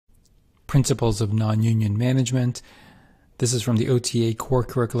Principles of Non-Union Management. This is from the OTA Core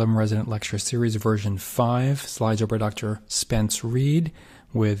Curriculum Resident Lecture Series, version 5. Slides are by Dr. Spence Reed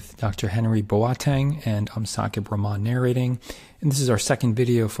with Dr. Henry Boateng, and I'm Saqib Rahman narrating. And this is our second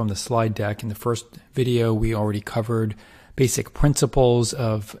video from the slide deck. In the first video, we already covered basic principles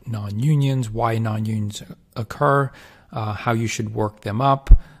of non-unions, why non-unions occur, how you should work them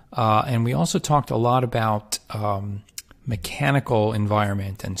up. And we also talked a lot about mechanical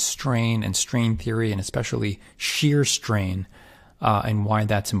environment and strain theory, and especially shear strain, and why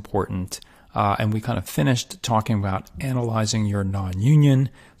that's important. And we kind of finished talking about analyzing your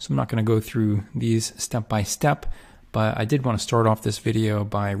non-union. So I'm not going to go through these step by step, but I did want to start off this video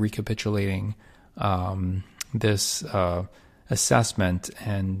by recapitulating this assessment.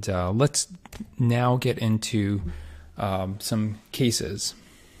 And let's now get into some cases.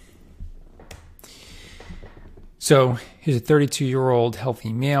 So here's a 32-year-old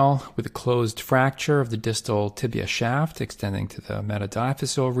healthy male with a closed fracture of the distal tibia shaft extending to the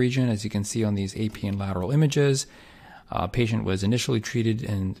metadiaphyseal region, as you can see on these AP and lateral images. Patient was initially treated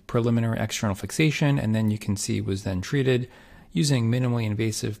in preliminary external fixation, and then you can see was then treated using minimally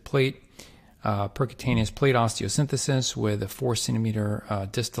invasive plate, percutaneous plate osteosynthesis with a 4 centimeter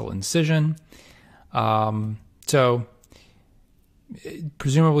distal incision.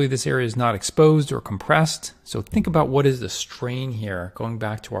 Presumably this area is not exposed or compressed. So think about what is the strain here, going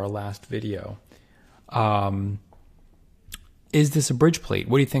back to our last video. Is this a bridge plate?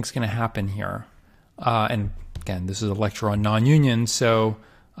 What do you think is going to happen here? And again, this is a lecture on non-union, so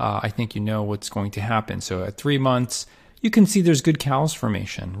I think you know what's going to happen. So at 3 months, you can see there's good callus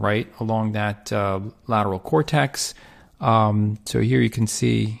formation, right, along that lateral cortex. So here you can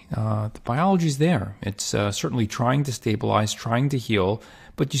see the biology is there. It's certainly trying to stabilize, trying to heal,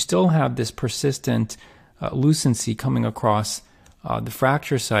 but you still have this persistent lucency coming across the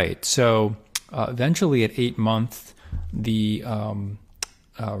fracture site. So eventually at 8 months, the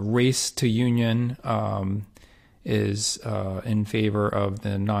race to union is in favor of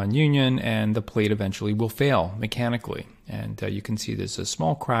the non-union, and the plate eventually will fail mechanically. And you can see there's a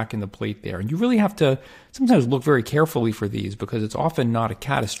small crack in the plate there. And you really have to sometimes look very carefully for these, because it's often not a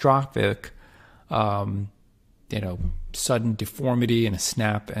catastrophic, sudden deformity and a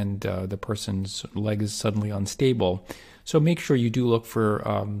snap, and the person's leg is suddenly unstable. So make sure you do look for,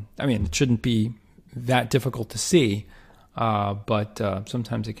 it shouldn't be that difficult to see, but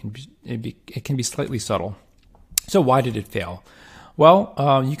sometimes it can be slightly subtle. So why did it fail?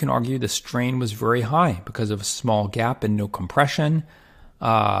 Well, you can argue the strain was very high because of a small gap and no compression.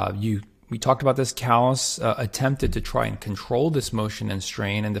 We talked about this. Callus attempted to try and control this motion and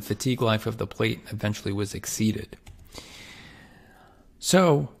strain, and the fatigue life of the plate eventually was exceeded.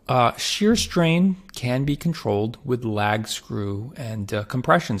 So shear strain can be controlled with lag screw and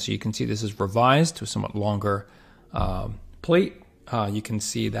compression. So you can see this is revised to a somewhat longer plate. You can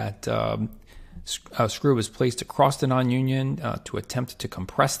see that a screw was placed across the non-union to attempt to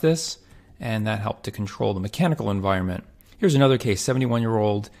compress this, and that helped to control the mechanical environment. Here's another case,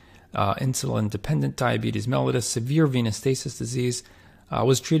 71-year-old insulin-dependent diabetes mellitus, severe venous stasis disease,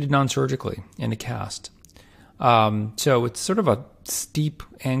 was treated non-surgically in a cast. So it's sort of a steep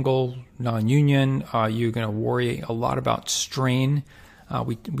angle non-union. You're going to worry a lot about strain.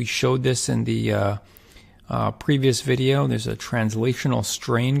 We showed this in the previous video. There's a translational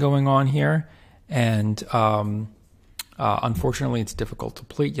strain going on here. And unfortunately, it's difficult to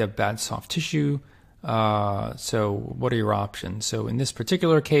plate. You have bad soft tissue. So what are your options? So in this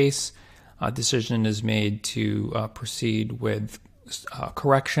particular case, a decision is made to proceed with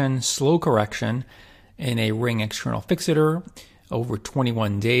correction, slow correction, in a ring external fixator over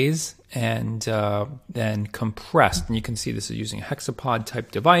 21 days, and then compressed. And you can see this is using a hexapod type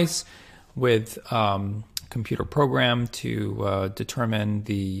device with computer program to determine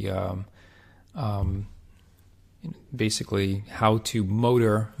the basically how to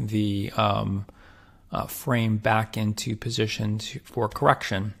motor the frame back into position for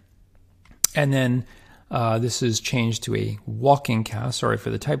correction. And then this is changed to a walking cast. Sorry for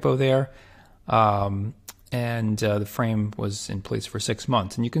the typo there. And the frame was in place for 6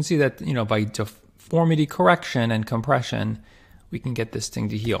 months. And you can see that, by deformity correction and compression, we can get this thing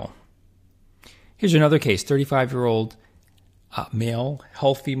to heal. Here's another case, 35-year-old male,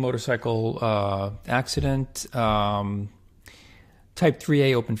 healthy motorcycle accident, type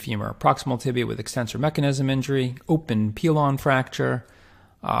 3A open femur, proximal tibia with extensor mechanism injury, open pilon fracture,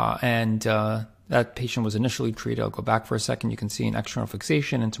 and that patient was initially treated. I'll go back for a second. You can see an external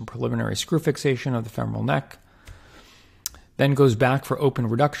fixation and some preliminary screw fixation of the femoral neck. Then goes back for open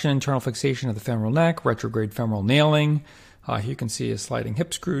reduction, internal fixation of the femoral neck, retrograde femoral nailing, Here you can see a sliding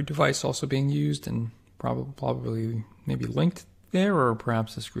hip screw device also being used and probably maybe linked there, or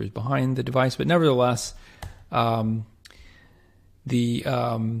perhaps the screw is behind the device. But nevertheless, the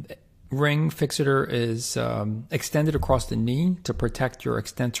ring fixator is extended across the knee to protect your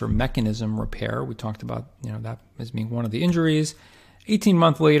extensor mechanism repair. We talked about that as being one of the injuries. 18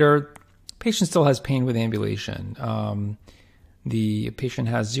 months later, patient still has pain with ambulation. The patient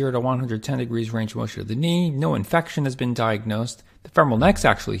has 0 to 110 degrees range of motion of the knee. No infection has been diagnosed. The femoral neck's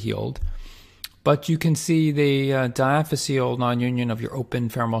actually healed. But you can see the diaphyseal nonunion of your open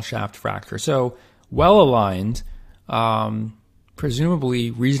femoral shaft fracture. So well aligned,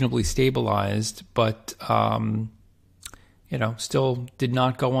 presumably reasonably stabilized, but still did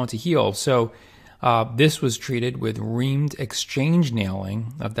not go on to heal. So this was treated with reamed exchange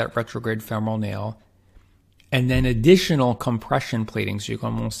nailing of that retrograde femoral nail, and then additional compression plating. So you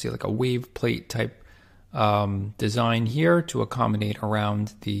can almost see like a wave plate type design here to accommodate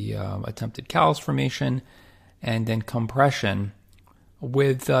around the attempted callus formation, and then compression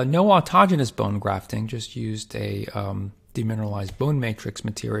with no autogenous bone grafting, just used a demineralized bone matrix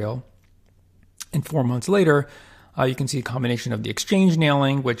material. And 4 months later, you can see a combination of the exchange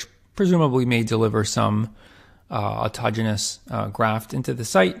nailing, which presumably may deliver some autogenous graft into the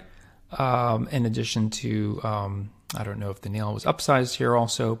site, in addition to, I don't know if the nail was upsized here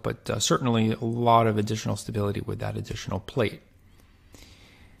also, but certainly a lot of additional stability with that additional plate.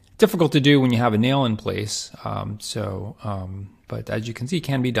 Difficult to do when you have a nail in place, but as you can see,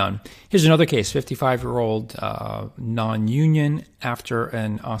 can be done. Here's another case, 55-year-old non-union after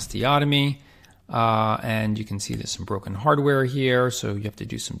an osteotomy. And you can see there's some broken hardware here, so you have to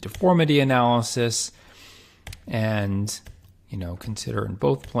do some deformity analysis and, consider in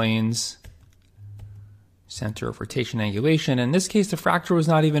both planes center of rotation angulation. In this case, the fracture was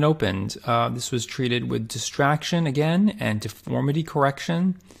not even opened. This was treated with distraction again and deformity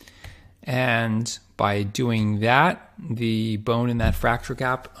correction. And by doing that, the bone in that fracture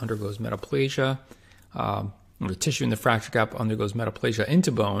gap undergoes metaplasia. The tissue in the fracture gap undergoes metaplasia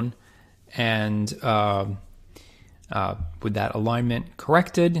into bone. And with that alignment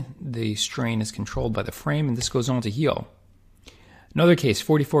corrected, the strain is controlled by the frame, and this goes on to heal. Another case,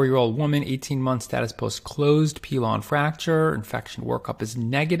 44-year-old woman, 18 months status post-closed pilon fracture. Infection workup is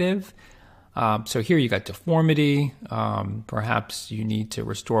negative. So here you got deformity. Perhaps you need to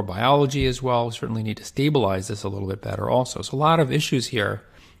restore biology as well. We certainly need to stabilize this a little bit better also. So a lot of issues here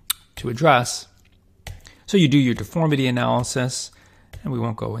to address. So you do your deformity analysis, and we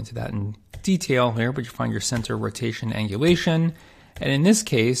won't go into that in detail here, but you find your center rotation angulation. And in this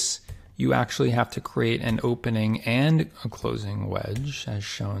case, you actually have to create an opening and a closing wedge as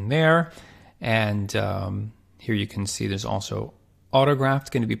shown there. And here you can see there's also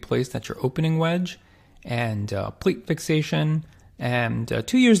autograft going to be placed at your opening wedge, and plate fixation. And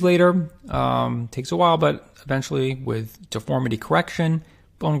 2 years later, takes a while, but eventually with deformity correction,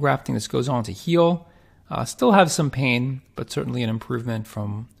 bone grafting, this goes on to heal. Still have some pain, but certainly an improvement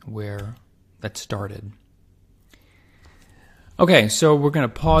from where that started. Okay, so we're going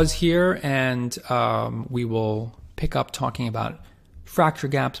to pause here, and we will pick up talking about fracture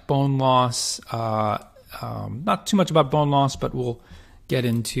gaps, bone loss. Not too much about bone loss, but we'll get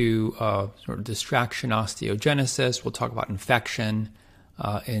into sort of distraction, osteogenesis. We'll talk about infection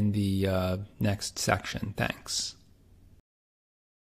in the next section. Thanks.